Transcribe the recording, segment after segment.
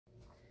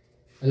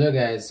Hello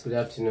guys, good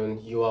afternoon.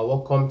 You are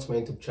welcome to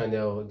my YouTube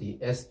channel, the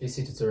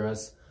SPC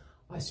Tutorials.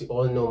 As you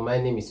all know, my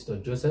name is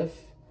Tutor Joseph.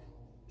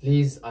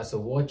 Please, as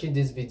you're watching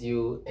this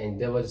video,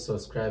 endeavor to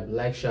subscribe,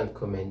 like, share and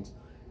comment,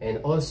 and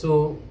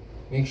also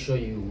make sure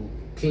you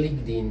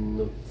click the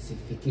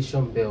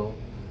notification bell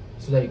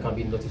so that you can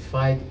be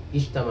notified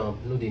each time I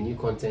upload a new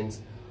content.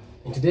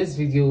 In today's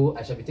video,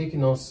 I shall be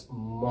taking us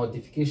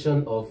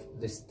modification of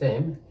the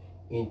stem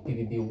in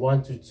PBB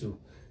 122.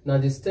 Now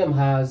the stem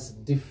has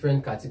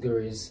different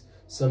categories.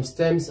 Some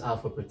stems are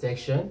for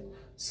protection,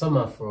 some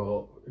are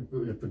for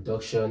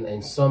reproduction,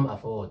 and some are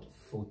for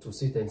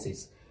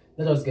photosynthesis.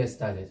 Let us get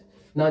started.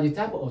 Now the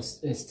type of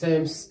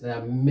stems that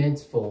are meant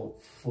for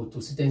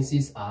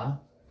photosynthesis are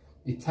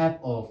the type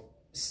of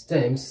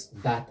stems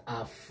that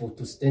are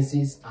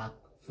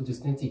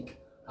photosynthetic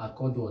are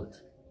called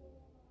what?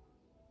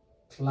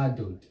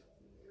 Cladode.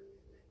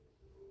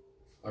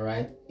 All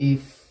right, a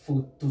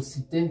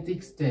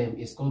photosynthetic stem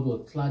is called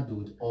what?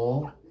 Cladode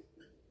or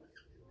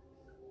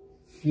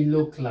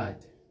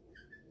phylloclad.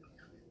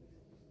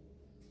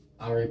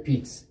 I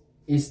repeat,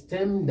 a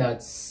stem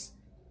that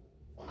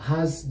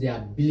has the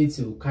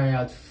ability to carry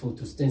out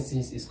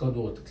photosynthesis is called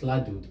what?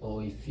 Cladode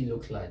or a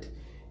phylloclad.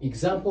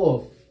 Example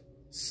of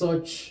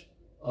such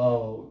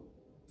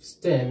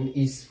stem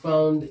is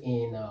found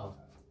in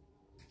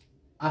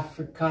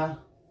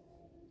Africa.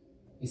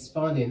 Is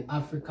found in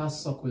Africa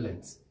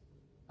succulent.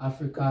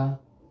 Africa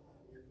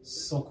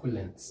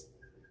succulent,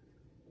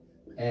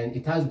 and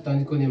it has a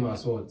botanical name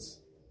as what?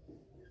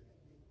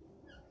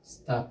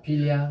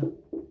 Stapelia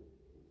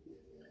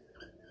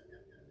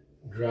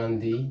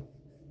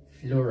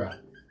grandiflora.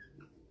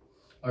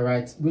 All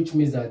right, which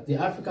means that the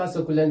Africa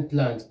succulent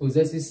plant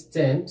possesses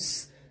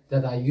stems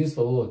that are used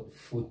for what?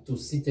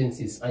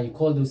 Photosynthesis, and you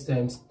call those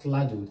stems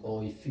cladode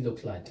or a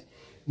phylloclad.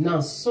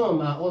 Now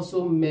some are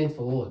also meant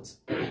for what?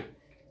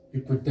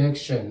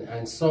 Reproduction,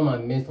 and some are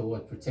meant for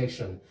what?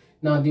 Protection.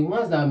 Now the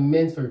ones that are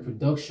meant for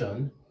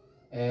reproduction,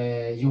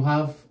 you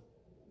have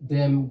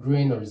them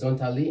growing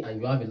horizontally and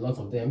you have a lot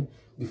of them.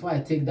 Before I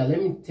take that,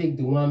 let me take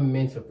the one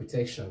meant for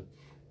protection.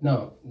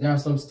 Now there are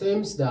some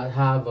stems that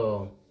have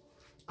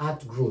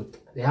outgrowth.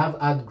 They have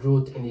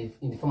outgrowth in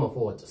the form of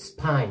what?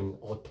 Spine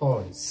or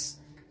thorns,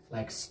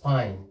 like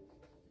spine.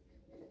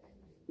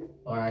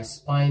 All right,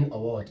 spine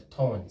or what?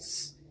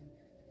 Thorns.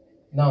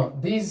 Now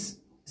these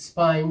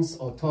spines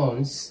or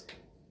thorns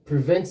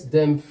prevents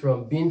them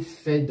from being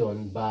fed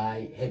on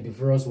by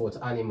herbivorous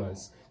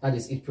animals. That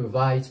is, it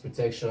provides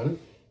protection.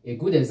 A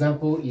good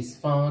example is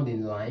found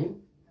in lime.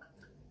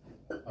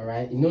 All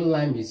right, you know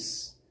lime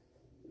is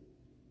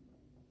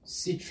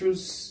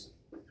Citrus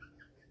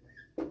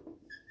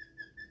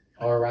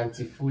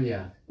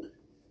aurantifolia.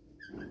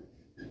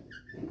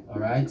 All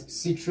right,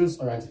 Citrus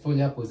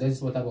aurantifolia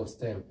possesses what type of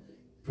stem?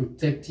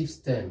 Protective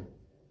stem.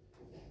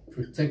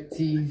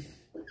 Protective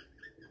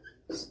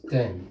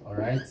stem. All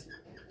right,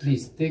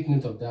 please take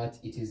note of that.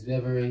 It is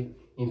very, very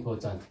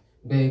important.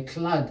 But a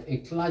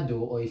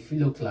clado or a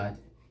phylloclad,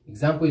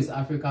 example is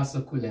Africa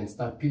succulent,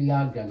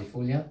 Stapelia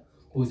grandifolia,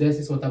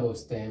 possesses what type of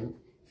stem?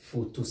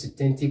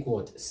 Photosynthetic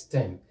what?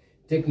 Stem.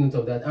 Take note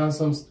of that. And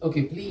some,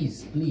 okay,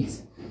 please,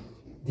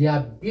 the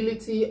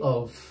ability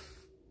of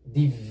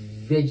the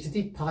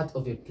vegetative part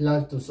of a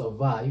plant to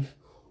survive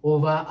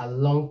over a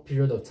long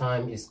period of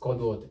time is called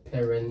what?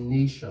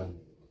 Perennation.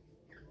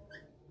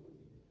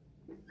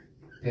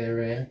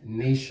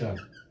 Perennation.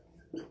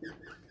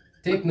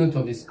 Take note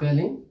of the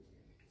spelling.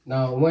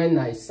 Now when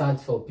I sat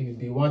for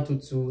PBB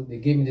 122, they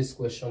gave me this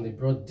question. They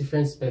brought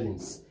different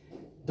spellings.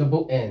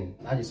 Double N,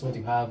 that is what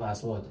you have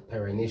as what?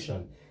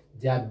 Perennation.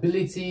 The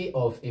ability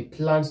of a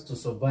plant to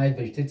survive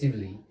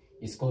vegetatively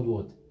is called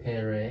what?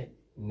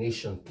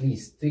 Perennation.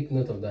 Please take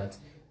note of that.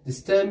 The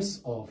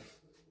stems of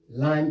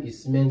lime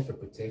is meant for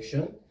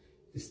protection.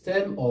 The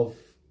stem of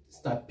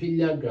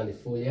Stapelia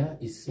grandifolia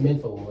is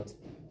meant for what?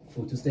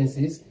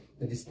 Photosynthesis.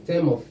 The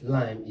stem of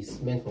lime is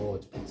meant for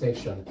what?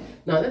 Protection.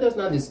 Now let us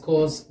now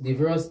discuss the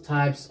various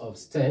types of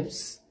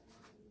stems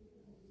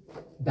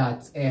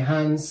that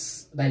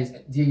enhance, that is,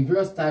 the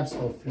various types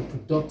of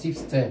reproductive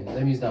stem.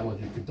 Let me use that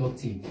word,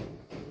 reproductive.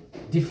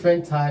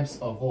 Different types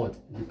of what?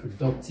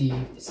 Reproductive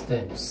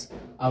stems.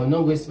 I will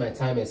not waste my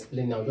time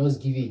explaining. I'll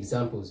just give you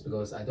examples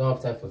because I don't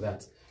have time for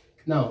that.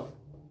 Now,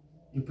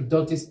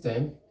 reproductive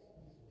stem.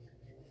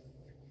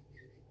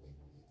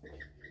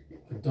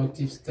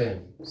 Reproductive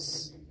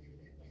stems.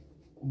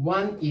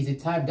 One is a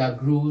type that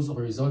grows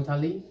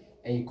horizontally,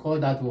 and you call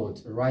that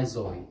what?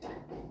 Rhizoid.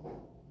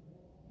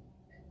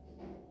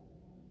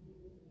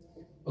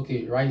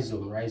 Okay,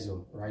 rhizome.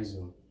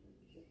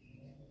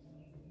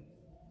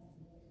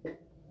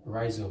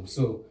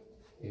 So,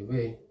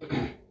 anyway.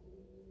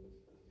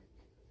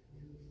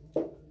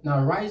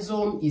 Now,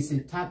 rhizome is a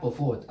type of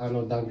what? An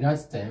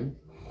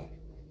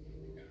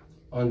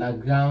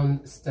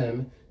underground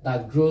stem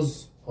that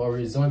grows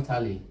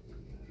horizontally.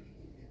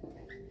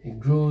 It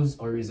grows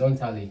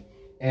horizontally,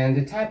 and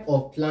the type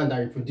of plant that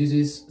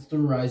reproduces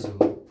through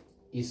rhizome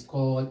is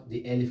called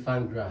the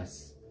elephant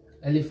grass.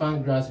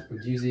 Elephant grass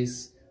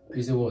produces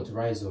what?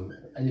 Rhizome.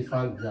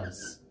 Elephant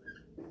grass.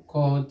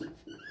 called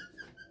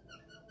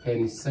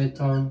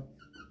Penicetum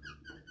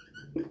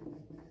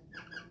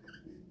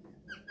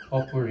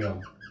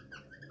purpureum.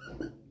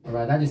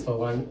 Alright, that is for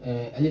one.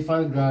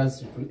 Elephant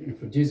grass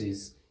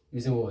reproduces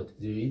using what?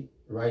 The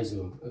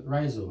rhizome.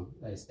 Rhizome,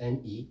 that is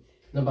ME.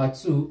 Number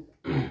 2,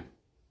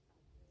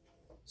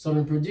 some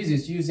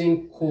reproduces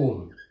using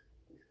comb.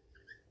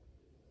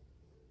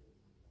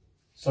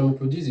 Some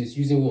reproduces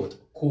using what?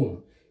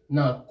 Comb.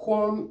 Now,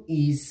 comb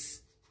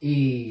is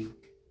a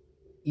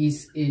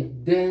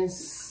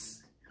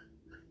dense,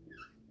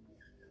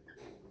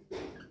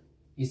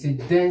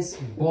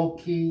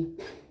 bulky,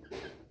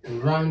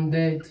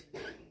 rounded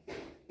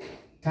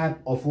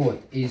type of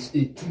what? Is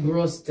a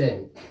tuberous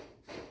stem.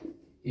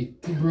 A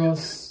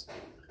tuberous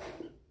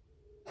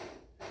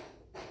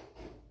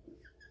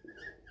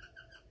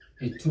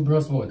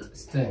what?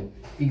 Stem.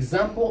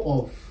 Example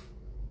of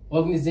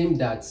organism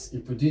that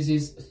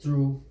reproduces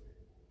through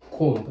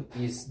comb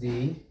is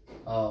the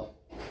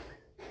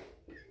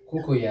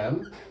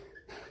cocoyam,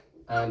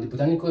 and the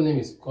botanical name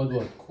is called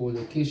what?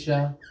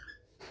 Colocasia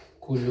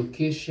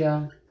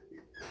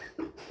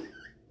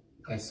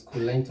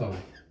esculentum.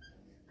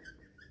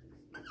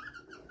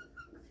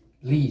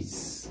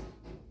 Please,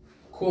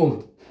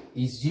 comb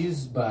is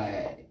used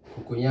by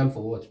cocoyam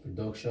for what?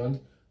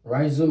 Production.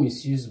 Rhizome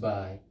is used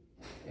by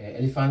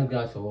elephant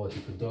grass for what?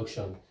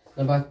 Reproduction.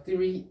 Number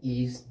 3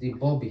 is the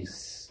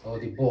bulbis or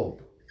the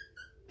bulb.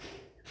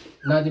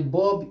 Now the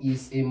bulb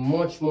is a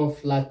much more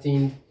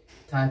flattened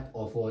type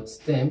of what?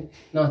 Stem.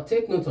 Now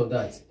take note of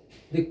that.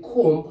 The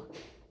comb,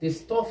 they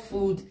store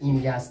food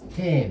in their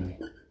stem.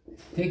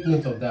 Take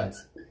note of that.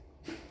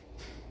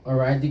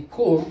 Alright, the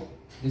comb,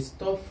 they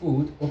store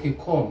food. Okay,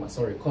 comb,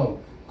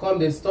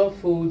 they store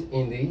food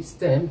in the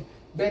stem.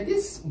 But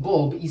this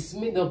bulb is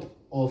made up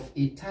of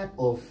a type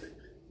of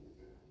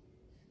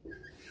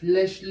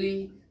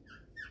fleshly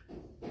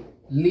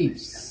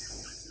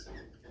leaves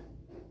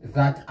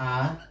that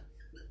are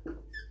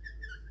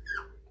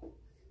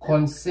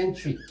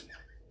concentric.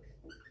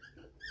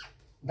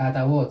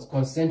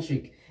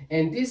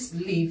 And this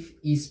leaf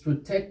is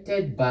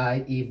protected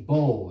by a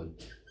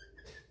bud.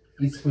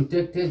 It's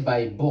protected by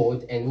a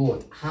bud and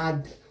what?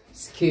 Hard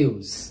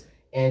scales.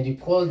 And you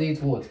call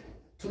it what?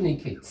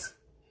 Tunicates.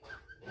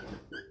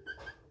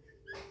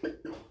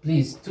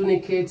 Please,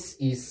 tunicates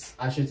is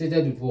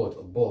associated with what?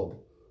 A bulb.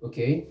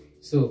 Okay,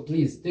 so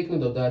please take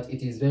note of that.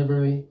 It is very,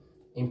 very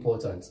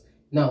important.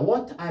 Now,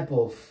 what type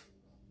of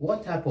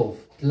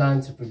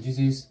plant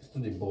produces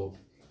through the bulb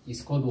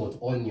is called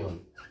what?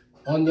 Onion.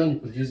 Onion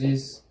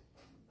produces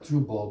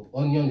through bulb.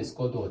 Onion is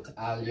called what?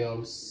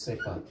 Allium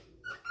cepa.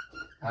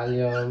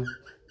 Allium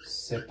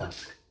cepa.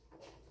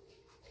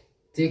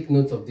 Take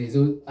note of this.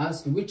 So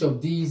ask which of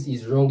these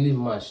is wrongly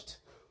matched.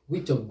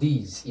 Which of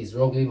these is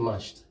wrongly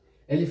matched?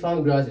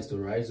 Elephant grass is to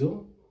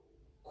rhizome.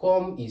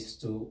 Comb is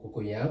to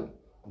cocoyam.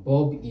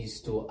 Bulb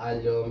is to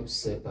allium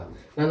cepa.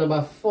 Now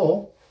number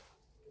 4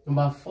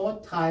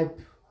 type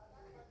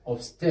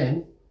of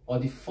stem, or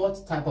the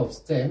 4th type of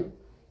stem,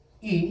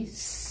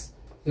 is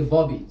the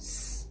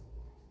bulbis.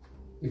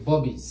 The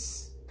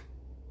bulbis.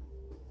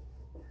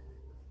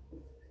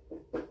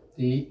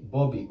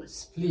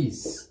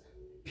 Please,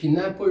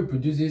 pineapple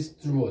reproduces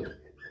through what?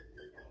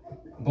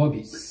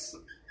 Bulbis.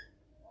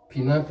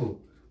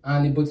 Pineapple.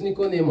 And the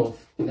botanical name of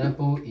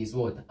pineapple is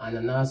what?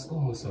 Ananas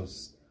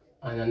comosus.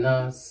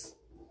 Ananas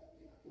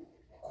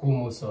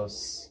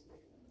comosus.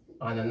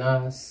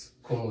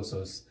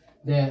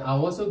 Then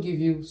I'll also give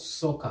you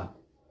sucker.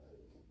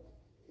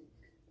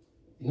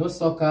 You know,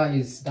 sucker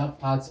is that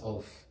part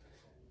of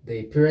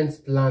the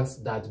parent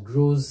plant that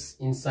grows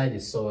inside the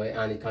soil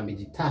and it can be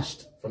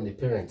detached from the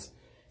parent.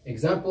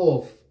 Example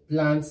of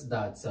plants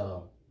that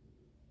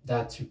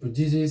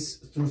reproduces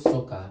through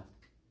sucker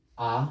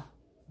are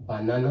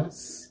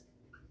bananas,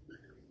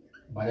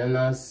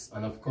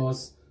 and of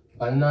course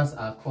bananas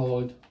are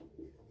called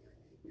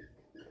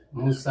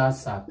Musa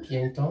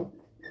sapientum.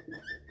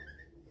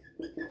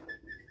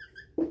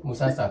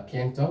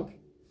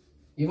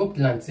 Even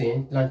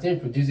plantain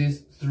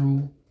produces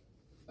through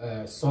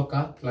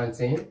sucker.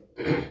 Plantain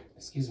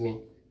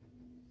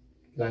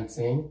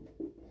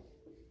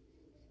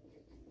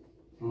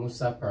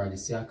Musa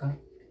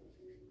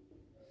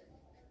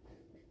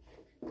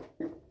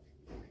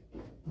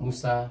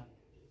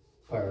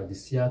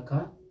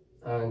paradisiaca.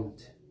 And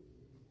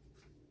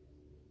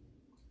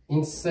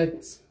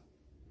insect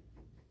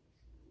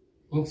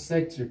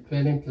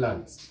repelling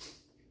plants.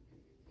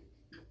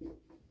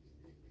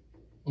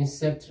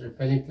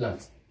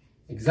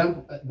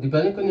 Example, the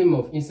botanical name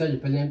of insect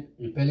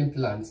repelling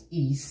plants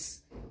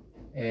is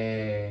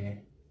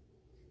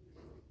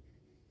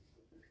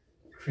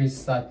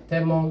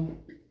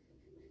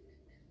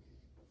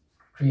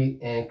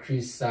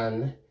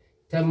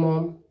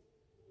Chrysanthemum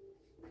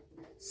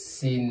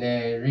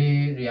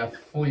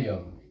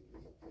cinerariafolium.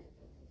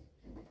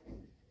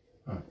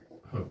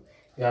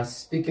 You are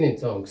speaking in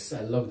tongues.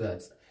 I love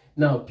that.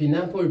 Now,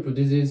 pineapple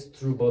reproduces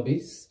through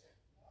bulbis.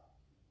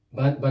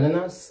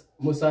 Bananas,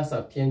 Musa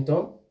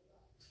sapientum.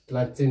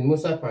 Plantain,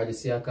 Musa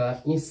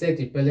paradisiaca. Insect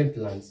repellent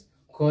plants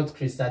called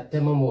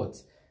Chrysanthemum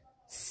what?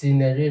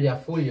 Cineraria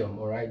folium.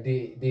 All right,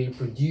 they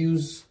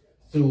produce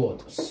through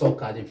what?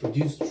 Sucker. They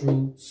produce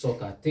through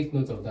sucker. Take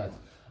note of that.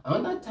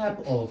 Another type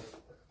of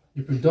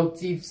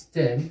reproductive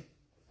stem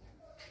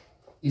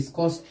is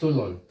called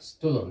stolon.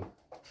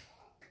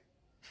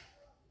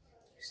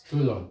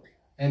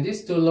 And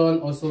this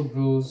stolon also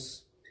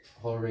grows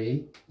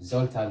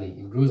horizontally.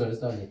 It grows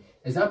horizontally.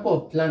 Example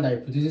of plant that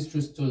reproduces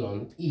through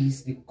stolon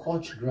is the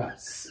couch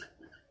grass.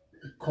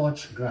 The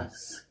couch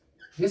grass.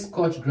 This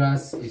couch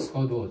grass is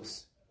called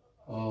what?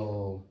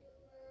 Oh,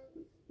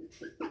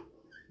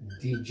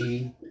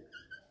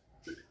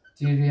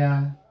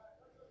 Digitaria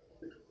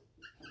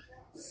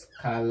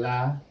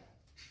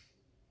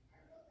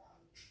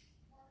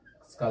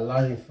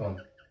scalariform.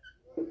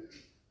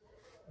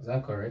 Is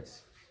that correct?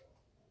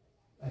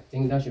 I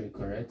think that should be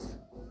correct.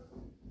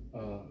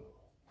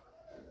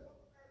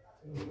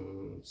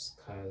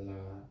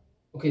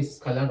 Okay,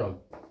 scalarum.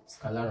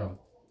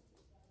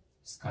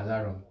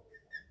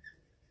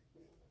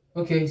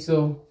 Okay,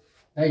 so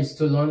that is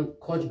stolon,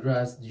 couch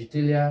grass,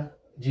 Digitaria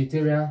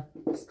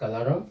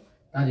scalarum.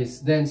 That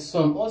is, then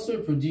some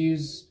also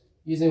produce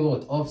using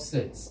what?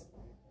 Offsets.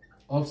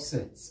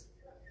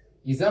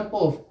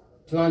 Example of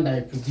plant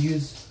that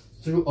reproduce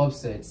through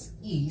offsets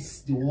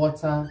is the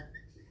water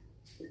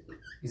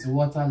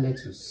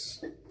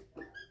lettuce.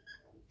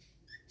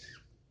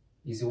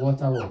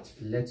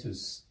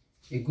 Lettuce.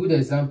 A good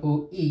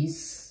example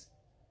is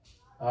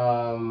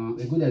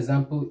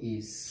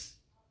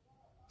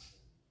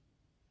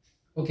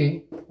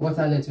okay,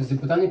 water lettuce. The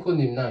botanical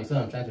name now is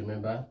what I'm trying to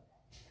remember,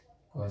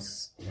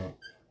 because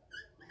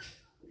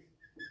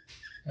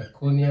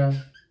Econia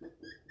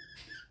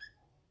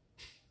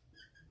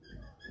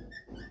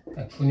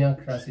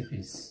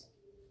crassipes.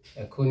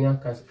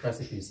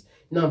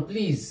 Now,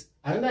 please,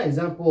 another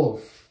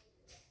example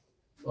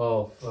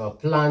of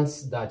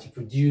plants that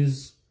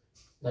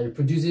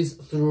reproduces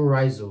through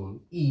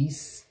rhizome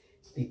is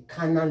the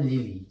canna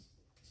lily.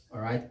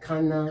 All right,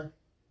 canna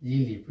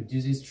lily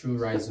produces through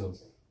rhizome,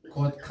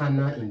 called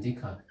canna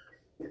indica.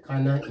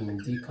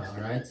 All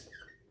right,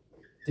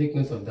 take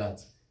note of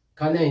that.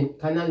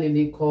 Canna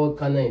lily, called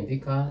canna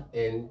indica,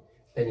 and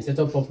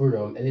Pennisetum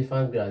purpureum,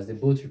 elephant grass, they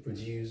both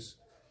reproduce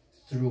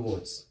through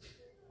what?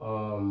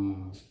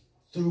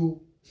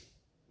 Through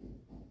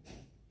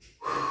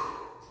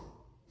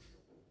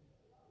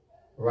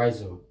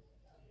rhizome.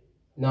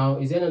 Now,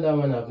 is there another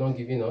one I've not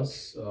given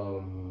us?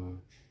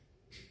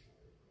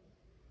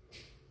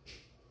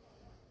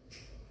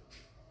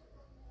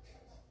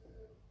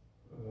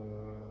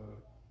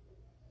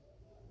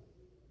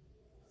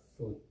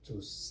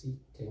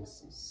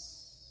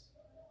 Photosynthesis.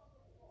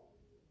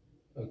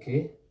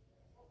 Okay,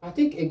 I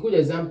think a good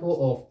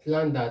example of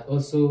plant that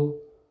also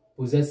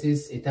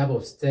possesses a type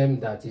of stem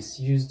that is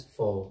used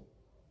for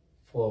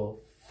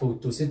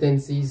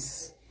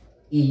photosynthesis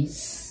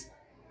is,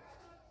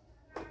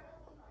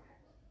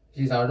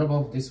 please, I'll rub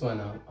off this one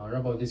now.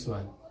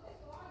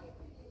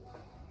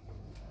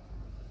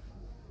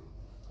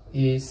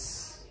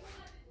 Is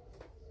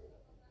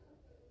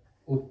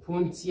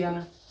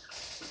Opuntia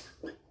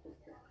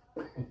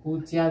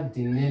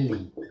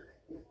dinelli.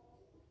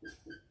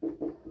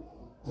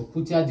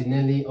 Opuntia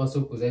dinelli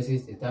also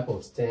possesses a type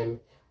of stem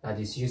that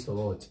is used for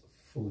what?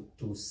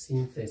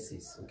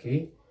 Photosynthesis.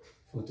 Okay,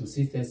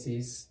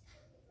 photosynthesis.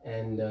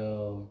 And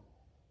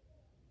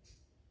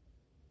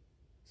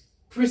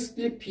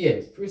priestly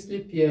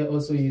pear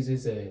also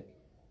uses it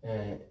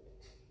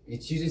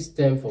uses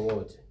stem for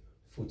what?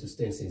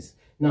 Photosynthesis.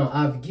 Now,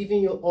 I've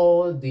given you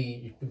all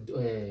the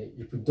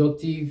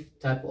reproductive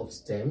type of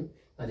stem,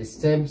 and the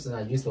stems that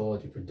are used for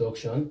what?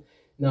 Reproduction.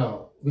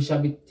 Now, we shall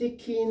be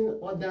taking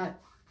other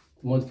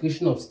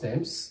modification of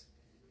stems,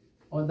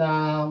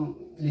 other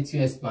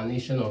little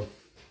explanation of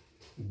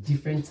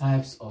different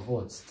types of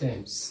what?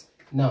 Stems.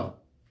 Now,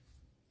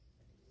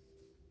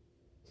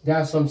 there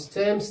are some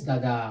stems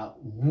that are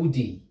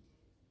woody.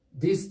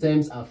 These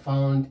stems are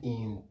found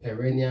in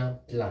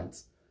perennial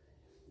plants.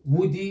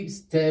 Woody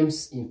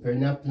stems in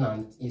perennial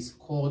plant is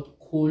called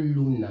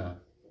columnar.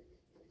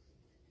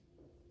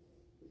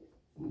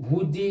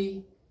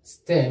 Woody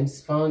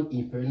stems found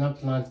in perennial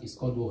plant is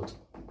called what?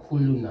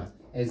 Columnar.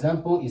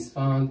 Example is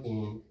found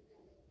in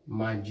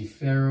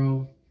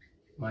Mangifera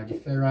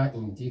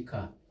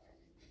indica.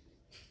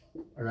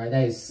 Alright,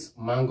 that is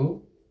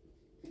mango.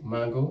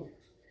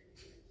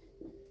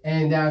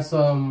 And there are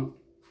some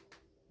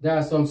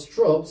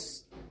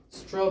shrubs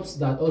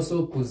that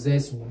also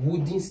possess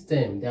woody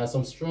stem. There are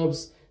some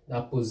shrubs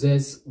that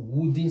possess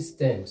woody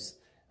stems,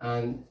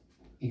 and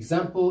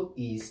example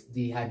is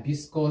the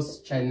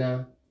hibiscus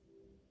China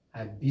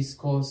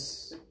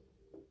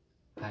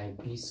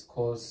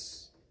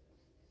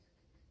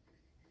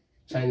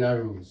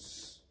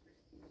rose.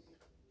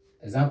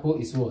 Example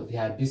is what? The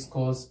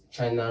hibiscus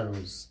China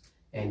rose,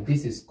 and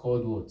this is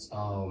called what?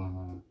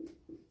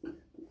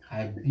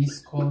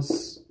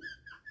 Hibiscus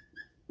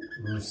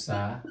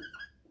rusa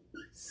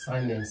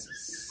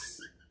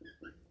sinensis.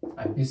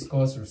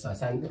 Hibiscus rusa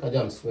sinensis. Look at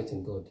that, I'm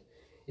sweating, God.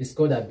 is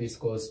called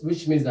hibiscus,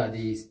 which means that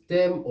the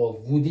stem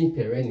of woody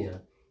perennial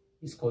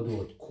is called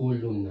what?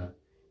 Columnar.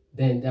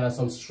 Then there are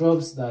some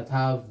shrubs that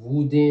have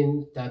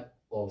woody type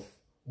of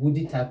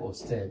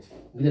stem.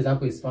 Good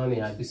example is found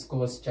in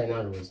hibiscus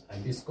China rose,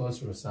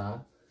 hibiscus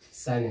rosa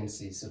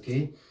sinensis.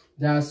 Okay,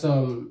 there are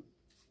some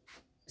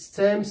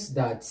stems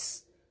that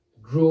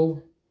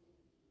grow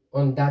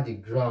under the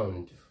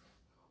ground.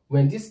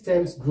 When these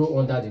stems grow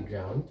under the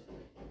ground,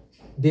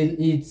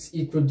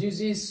 it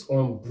produces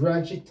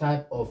branchy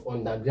type of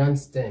underground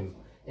stem,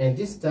 and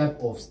this type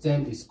of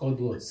stem is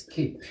called what?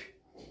 Scape.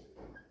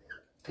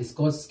 It's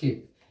called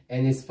scape,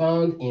 and it's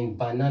found in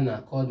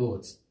banana called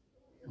what?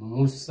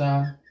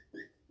 Musa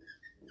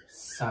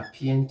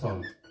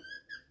sapientum.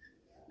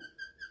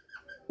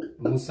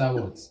 Musa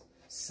what?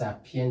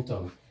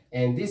 Sapientum.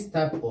 And this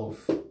type of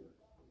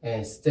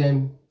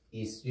stem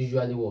is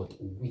usually what?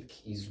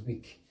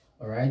 Weak.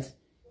 All right.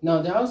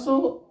 Now there are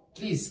also,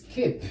 please,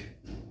 scape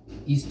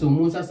is to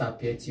Musa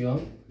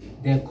sapientum,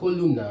 then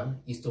columnar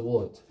is to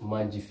what?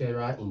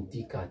 Mangifera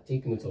indica.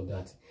 Take note of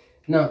that.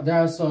 Now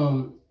there are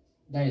some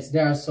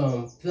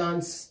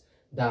plants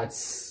that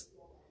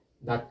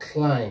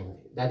climb,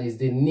 that is,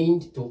 they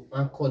need to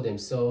anchor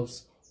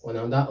themselves on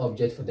another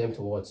object for them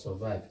to what?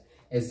 Survive.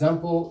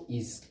 Example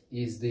is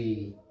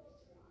the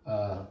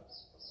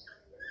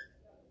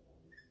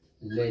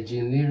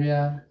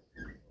Legionnaria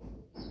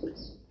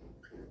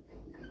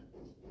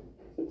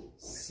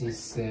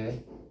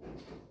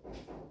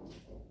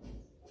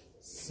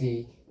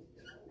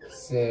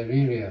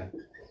Cicereria.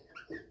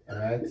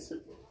 Alright,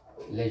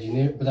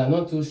 Legionnaria, but I'm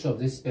not too sure of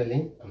this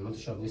spelling.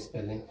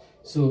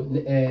 So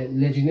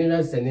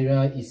Legionnaria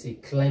cicereria is a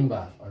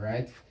climber.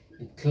 Alright,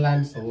 it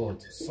climbs for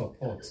what?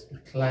 Support.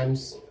 It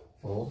climbs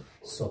for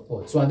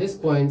support. So at this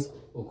point,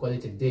 we'll call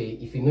it a day.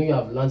 If you know you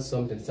have learned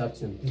something this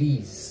afternoon,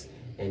 please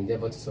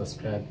endeavor to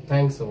subscribe.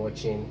 Thanks for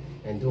watching,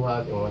 and do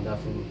have a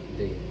wonderful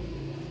day.